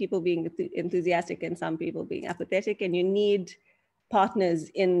some people being enthusiastic and some people being apathetic, and you need partners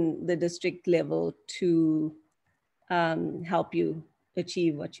in the district level to help you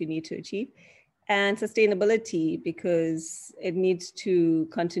achieve what you need to achieve. And sustainability, because it needs to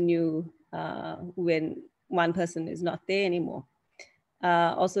continue when one person is not there anymore.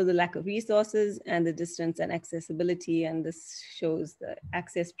 Also the lack of resources and the distance and accessibility, and this shows the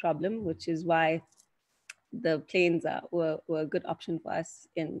access problem, which is why the planes were a good option for us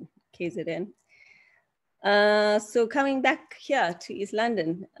in KZN. So coming back here to East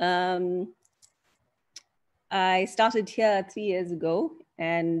London, I started here 3 years ago,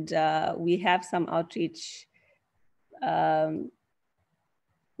 and we have some outreach.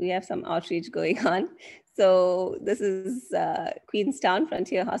 Going on. So this is Queenstown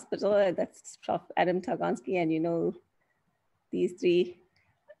Frontier Hospital. That's Prof. Adam Targonsky, and you know these three,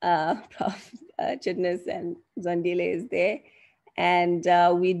 Prof. Chidnis and Zondile is there. And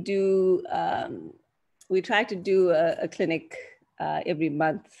we try to do a clinic every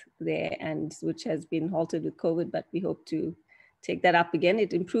month there, and which has been halted with COVID, but we hope to take that up again.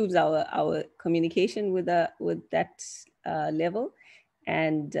 It improves our communication with that level,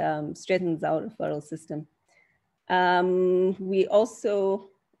 and strengthens our referral system. We also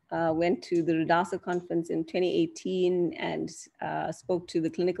went to the Rudasa conference in 2018 and spoke to the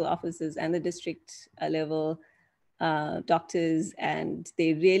clinical officers and the district level doctors, and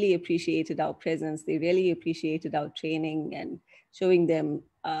they really appreciated our presence. They really appreciated our training and showing them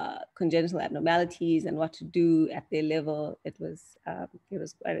congenital abnormalities and what to do at their level. It was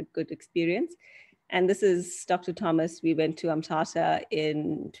quite a good experience. And this is Dr. Thomas. We went to Amtata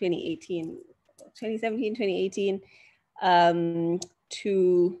in 2018,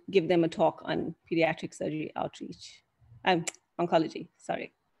 to give them a talk on pediatric surgery outreach, oncology,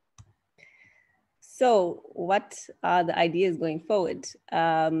 sorry. So what are the ideas going forward?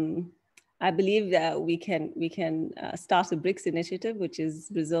 I believe that we can start a BRICS initiative, which is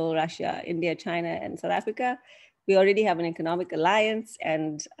Brazil, Russia, India, China, and South Africa. We already have an economic alliance,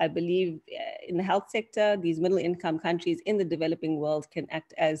 and I believe in the health sector, these middle income countries in the developing world can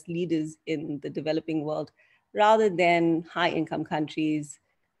act as leaders in the developing world rather than high income countries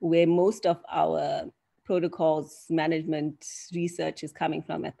where most of our protocols management research is coming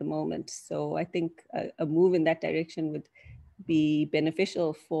from at the moment. So I think a move in that direction would be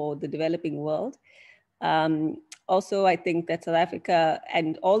beneficial for the developing world. Also, I think that South Africa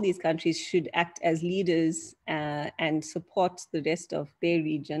and all these countries should act as leaders and support the rest of their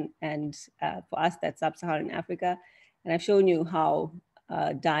region. And for us, that's Sub-Saharan Africa. And I've shown you how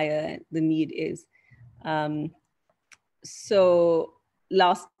dire the need is. So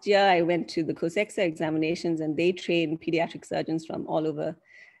last year, I went to the COSEXA examinations, and they train pediatric surgeons from all over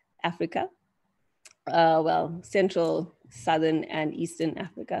Africa. Central, Southern, and Eastern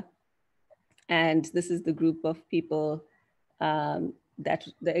Africa. And this is the group of people that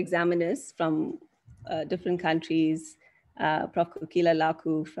the examiners from different countries, Prof. Kokila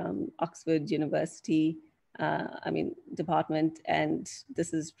Laku from Oxford University, department, and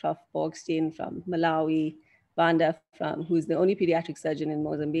this is Prof. Borgstein from Malawi, Vanda who's the only pediatric surgeon in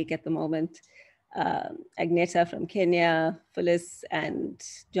Mozambique at the moment, Agneta from Kenya, Phyllis and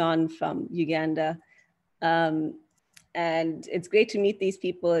John from Uganda. And it's great to meet these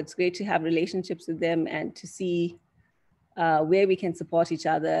people. It's great to have relationships with them and to see where we can support each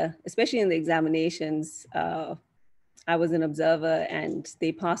other, especially in the examinations. I was an observer, and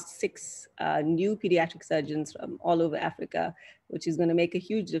they passed 6 new pediatric surgeons from all over Africa, which is going to make a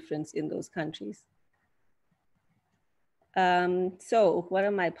huge difference in those countries. So what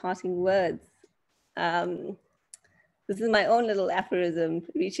are my parting words? This is my own little aphorism,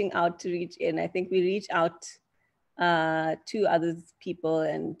 reaching out to reach in. I think we reach out to other people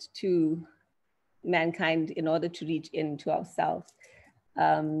and to mankind in order to reach into ourselves.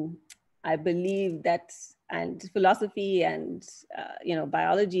 I believe that, and philosophy and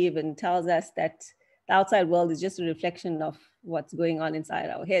biology even tells us that the outside world is just a reflection of what's going on inside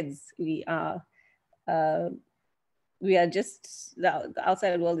our heads. We are just, the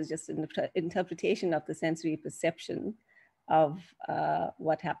outside world is just an interpretation of the sensory perception of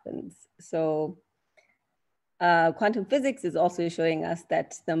what happens. So quantum physics is also showing us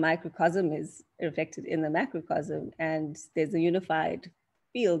that the microcosm is reflected in the macrocosm, and there's a unified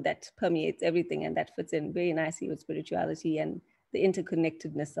field that permeates everything, and that fits in very nicely with spirituality and the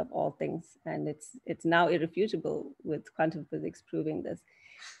interconnectedness of all things. And it's now irrefutable with quantum physics proving this.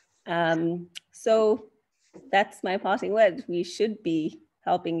 So that's my parting word. We should be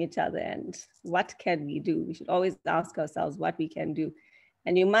helping each other, and what can we do? We should always ask ourselves what we can do.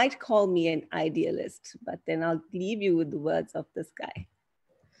 And you might call me an idealist, but then I'll leave you with the words of this guy.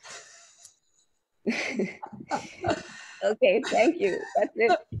 Okay, thank you. That's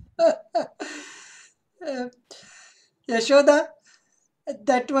it. Yashoda,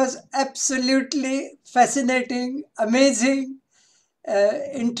 that was absolutely fascinating, amazing,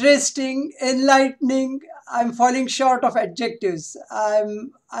 interesting, enlightening. I'm falling short of adjectives.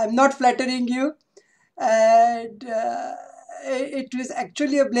 I'm not flattering you, and it was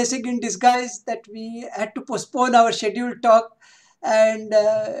actually a blessing in disguise that we had to postpone our scheduled talk, and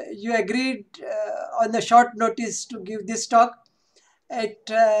you agreed on the short notice to give this talk. I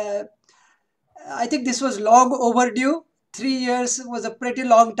think this was long overdue. 3 years was a pretty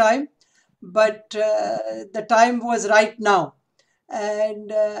long time, but the time was right now.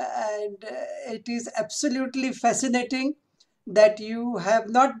 And it is absolutely fascinating that you have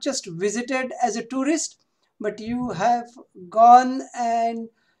not just visited as a tourist, but you have gone and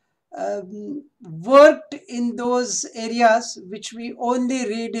worked in those areas which we only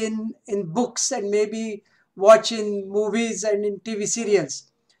read in books and maybe watch in movies and in TV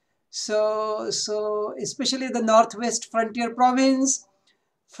serials. So especially the Northwest Frontier Province,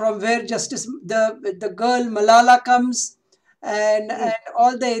 from where the girl Malala comes, and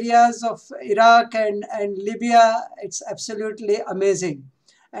all the areas of Iraq and Libya, it's absolutely amazing.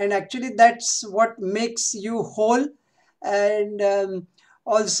 And actually, that's what makes you whole. And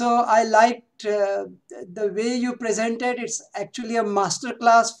also, I liked the way you presented. It's actually a master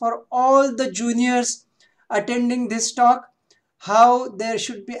class for all the juniors attending this talk, how there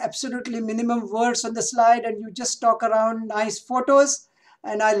should be absolutely minimum words on the slide, and you just talk around nice photos.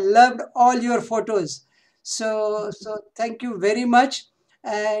 And I loved all your photos. So thank you very much.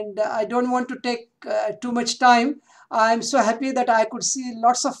 And I don't want to take too much time. I'm so happy that I could see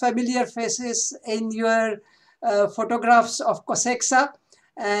lots of familiar faces in your photographs of COSEXA.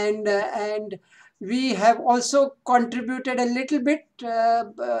 And we have also contributed a little bit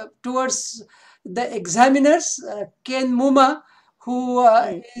towards the examiners. Ken Muma, who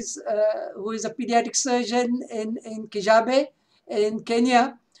is a pediatric surgeon in Kijabe in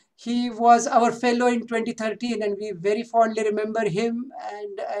Kenya. He was our fellow in 2013, and we very fondly remember him,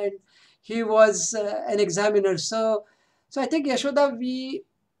 and he was an examiner. So I think, Yashoda, we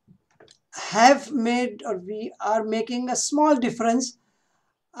have made, or we are making a small difference.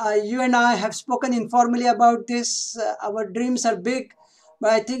 You and I have spoken informally about this. Our dreams are big,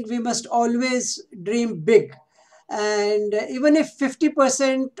 but I think we must always dream big. And even if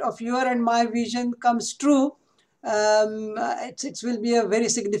 50% of your and my vision comes true, it will be a very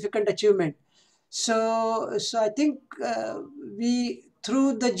significant achievement. So I think we,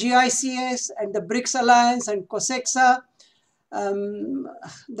 through the GICS and the BRICS Alliance and COSEXA, um,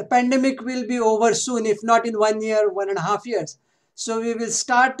 the pandemic will be over soon, if not in 1 year, 1.5 years. So we will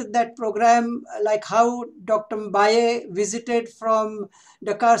start that program like how Dr. Mbaye visited from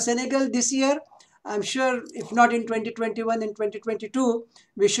Dakar, Senegal this year. I'm sure if not in 2021, in 2022,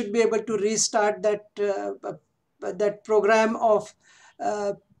 we should be able to restart that program of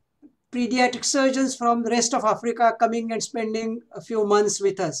uh, pediatric surgeons from the rest of Africa coming and spending a few months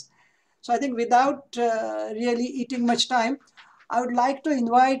with us. So I think without really eating much time, I would like to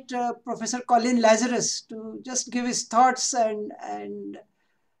invite Professor Colin Lazarus to just give his thoughts and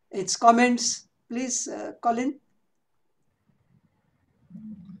its comments. Please, Colin.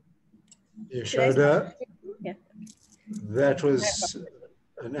 Should I start? Yashoda, Yeah. that was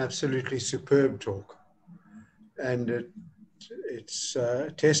an absolutely superb talk. And it's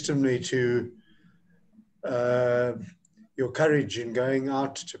testimony to your courage in going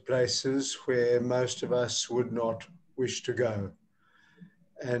out to places where most of us would not wish to go.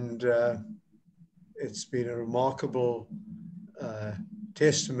 And it's been a remarkable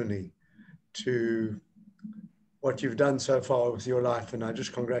testimony to what you've done so far with your life, and I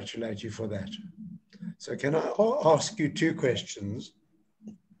just congratulate you for that. So can I ask you two questions?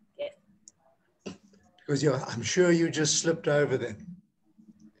 Yes. Because I'm sure you just slipped over them.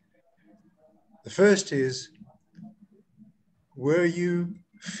 The first is, were you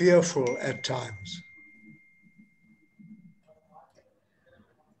fearful at times?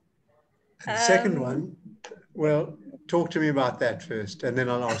 And the second one, well, talk to me about that first, and then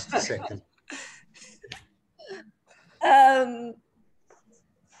I'll ask the second.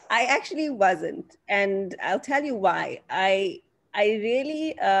 I actually wasn't, and I'll tell you why. I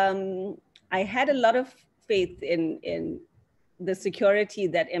really I had a lot of faith in the security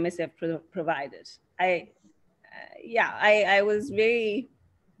that MSF provided. I was very,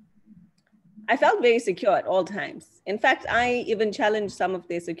 I felt very secure at all times. In fact, I even challenged some of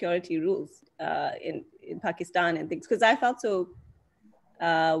their security rules in Pakistan and things, because I felt so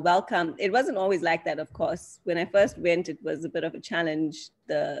welcome. It wasn't always like that, of course. When I first went, it was a bit of a challenge.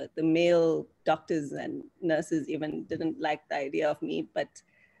 The male doctors and nurses even didn't like the idea of me, but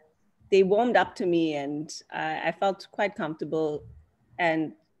they warmed up to me, and I felt quite comfortable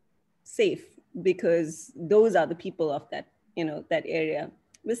and safe, because those are the people of that, that area.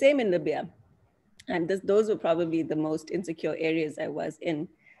 The same in Libya. And those were probably the most insecure areas I was in.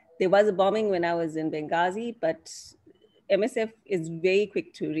 There was a bombing when I was in Benghazi, but MSF is very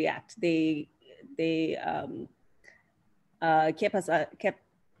quick to react. They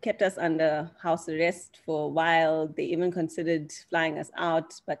kept us under house arrest for a while. They even considered flying us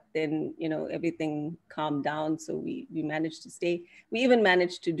out, but then everything calmed down, so we managed to stay. We even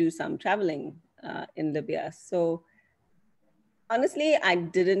managed to do some traveling in Libya. So honestly, I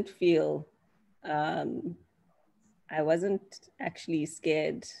didn't feel. I wasn't actually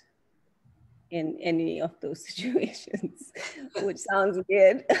scared in any of those situations, which sounds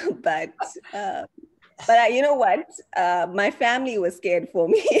weird, but you know what? My family was scared for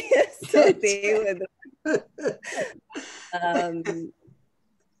me, so they were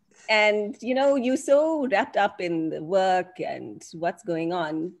and you're so wrapped up in the work and what's going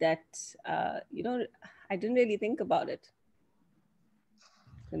on that I didn't really think about it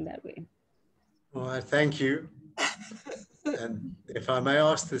in that way. All right, thank you. And if I may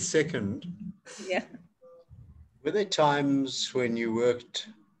ask the second, yeah. Were there times when you worked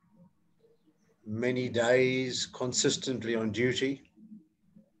many days consistently on duty,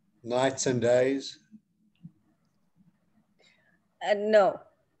 nights and days? No,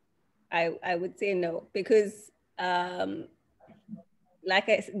 I would say no, because like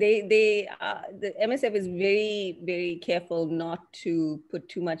the MSF is very, very careful not to put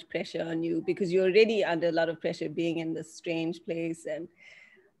too much pressure on you, because you're already under a lot of pressure being in this strange place. And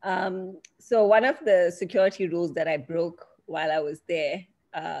so one of the security rules that I broke while I was there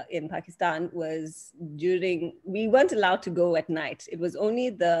in Pakistan was we weren't allowed to go at night. It was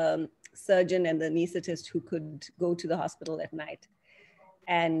only the surgeon and the anesthetist who could go to the hospital at night.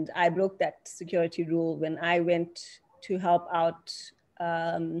 And I broke that security rule when I went to help out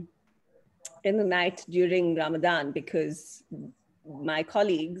in the night during Ramadan, because my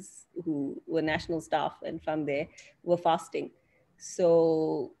colleagues who were national staff and from there were fasting.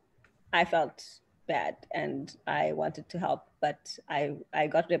 So I felt bad and I wanted to help, but I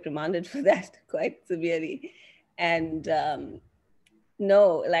got reprimanded for that quite severely. And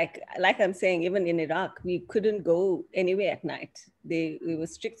no, like I'm saying, even in Iraq, we couldn't go anywhere at night. There were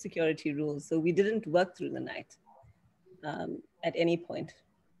strict security rules, so we didn't work through the night at any point.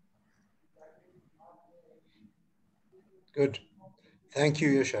 Good. Thank you,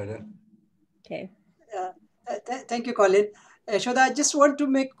 Yashoda. Okay. Thank you, Colin. Shoda, I just want to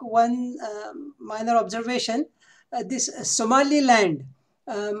make one minor observation. This Somaliland,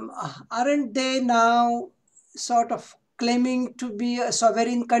 aren't they now sort of claiming to be a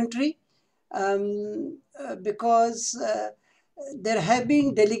sovereign country? Because there have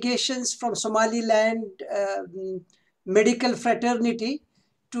been delegations from Somaliland medical fraternity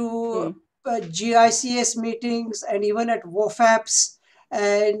to Mm. GICS meetings and even at WOFAPs.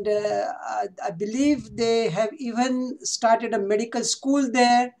 And I believe they have even started a medical school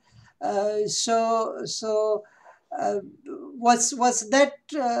there. So was that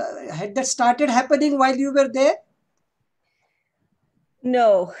had that started happening while you were there?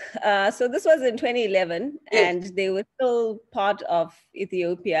 No. So this was in 2011, Yes, and they were still part of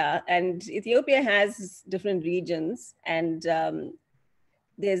Ethiopia. And Ethiopia has different regions, and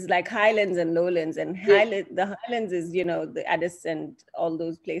there's like highlands and lowlands. And yes, the highlands is, the Addis and all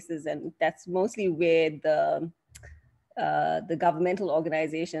those places, and that's mostly where the governmental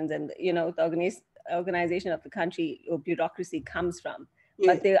organizations and the organization of the country or bureaucracy comes from. yes,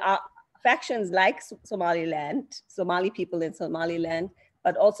 But there are factions like Somaliland, Somali people in Somaliland,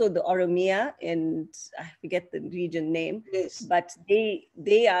 but also the Oromia, and I forget the region name, yes, but they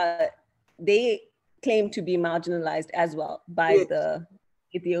claim to be marginalized as well by yes, the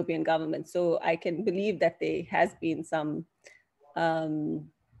Ethiopian government. So I can believe that there has been some um,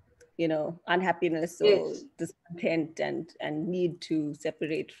 unhappiness or yes, discontent and need to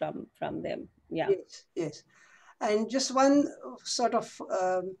separate from them. Yeah. yes, yes. And just one sort of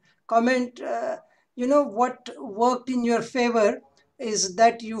comment, what worked in your favor is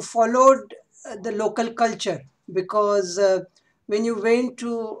that you followed the local culture, because when you went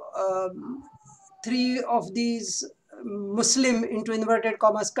to three of these Muslim, into inverted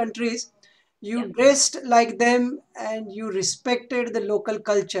commas, countries, Yeah. you dressed like them and you respected the local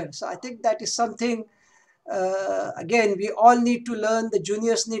culture. So I think that is something, again, we all need to learn, the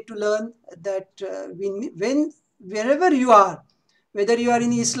juniors need to learn that when wherever you are, whether you are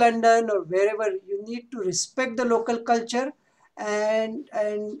in East London or wherever, you need to respect the local culture and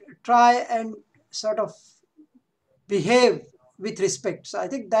try and sort of behave with respect. So I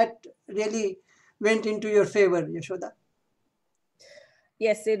think that really went into your favor, Yashoda.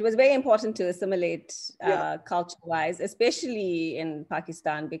 Yes, it was very important to assimilate Yeah. culture-wise, especially in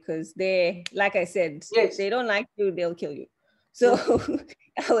Pakistan, because like I said, if Yes. they don't like you, they'll kill you. So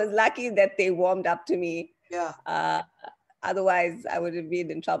Yeah. I was lucky that they warmed up to me. Yeah. Uh, Otherwise, I would have been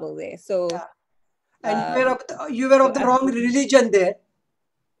in trouble there. So Yeah. And um, you were so of the wrong religion there.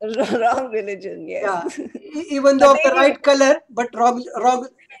 wrong religion, yes. Yeah. Even But though of they the knew. right color, but wrong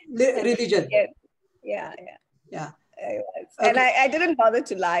religion. Yes. Yeah, yeah. Yeah. I was. And Okay. I didn't bother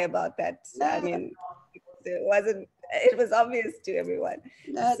to lie about that. I Nah, mean, it was obvious to everyone.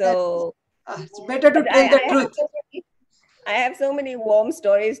 that So, it's better to but tell the truth. I have so many warm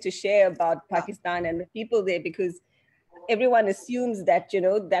stories to share about Yeah. Pakistan and the people there, because everyone assumes that,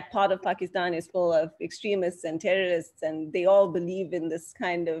 that part of Pakistan is full of extremists and terrorists, and they all believe in this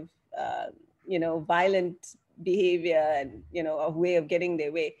kind of, violent behavior and, a way of getting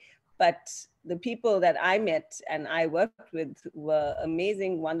their way. But the people that I met and I worked with were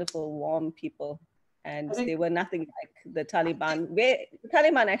amazing, wonderful, warm people. I And think, they were nothing like the Taliban, where the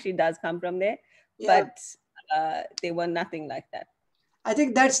Taliban actually does come from there, yeah, but they were nothing like that. I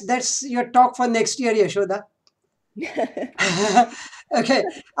think that's your talk for next year, Yashoda. Okay,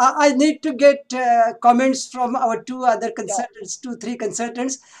 I need to get comments from our two other Yeah. consultants, two, three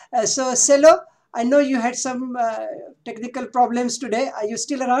consultants. So, Selo, I know you had some technical problems today. Are you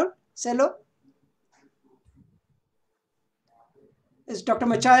still around, Selo? Is Dr.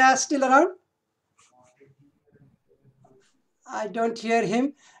 Machaya still around? I don't hear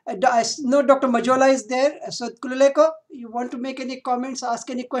him. I know Dr. Majola is there. So, Kululeko, you want to make any comments, ask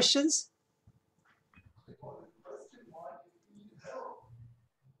any questions?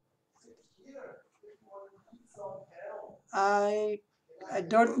 I I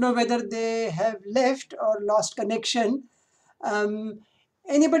don't know whether they have left or lost connection. Um,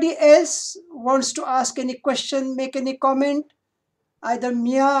 Anybody else wants to ask any question, make any comment? Either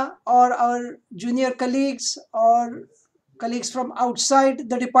Mia or our junior colleagues or colleagues from outside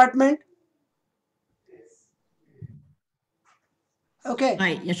the department? Okay.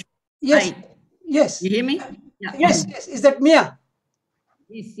 Right. Yes. Yes, Hi, yes, you hear me? Yeah. yes, yes. Is that Mia?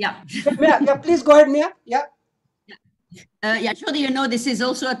 Yes, yeah. Yeah, Mia, yeah, please go ahead, Mia. Yeah. Yeah, sure. You know, this is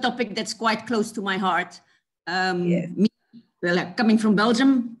also a topic that's quite close to my heart. Yes. Me, well, coming from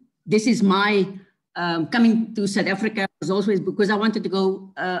Belgium, this is my coming to South Africa was always because I wanted to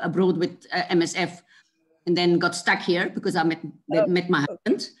go abroad with MSF, and then got stuck here because I met my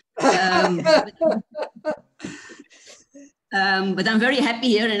husband. But I'm very happy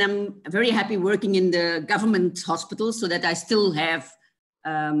here, and I'm very happy working in the government hospital, so that I still have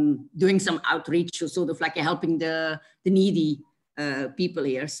doing some outreach, or sort of like helping the needy people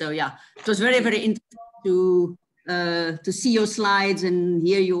here. So yeah, it was very interesting to see your slides and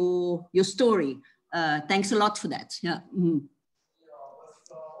hear your story. Thanks a lot for that. Yeah. Mhm.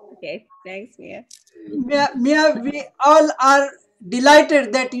 Okay. Thanks, Mia. Mia, we all are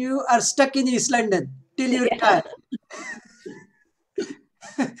delighted that you are stuck in East London till you retire.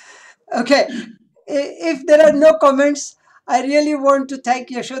 Okay. If there are no comments, I really want to thank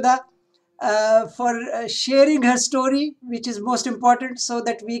Yashoda for sharing her story, which is most important, so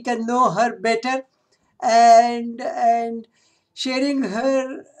that we can know her better, and sharing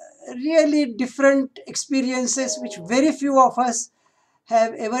her really different experiences, which very few of us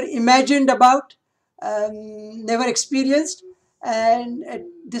have ever imagined about, never experienced. And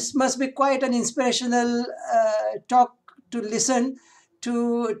this must be quite an inspirational talk to listen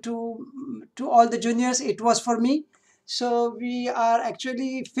to all the juniors. It was for me. So we are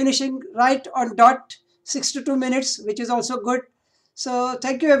actually finishing right on dot, 62 minutes, which is also good. So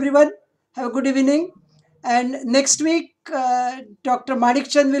thank you, everyone. Have a good evening. And next week, Dr.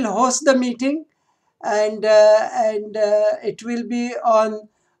 Manickchund will host the meeting, and it will be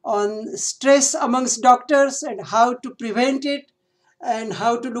on stress amongst doctors and how to prevent it and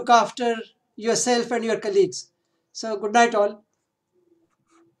how to look after yourself and your colleagues. So good night all.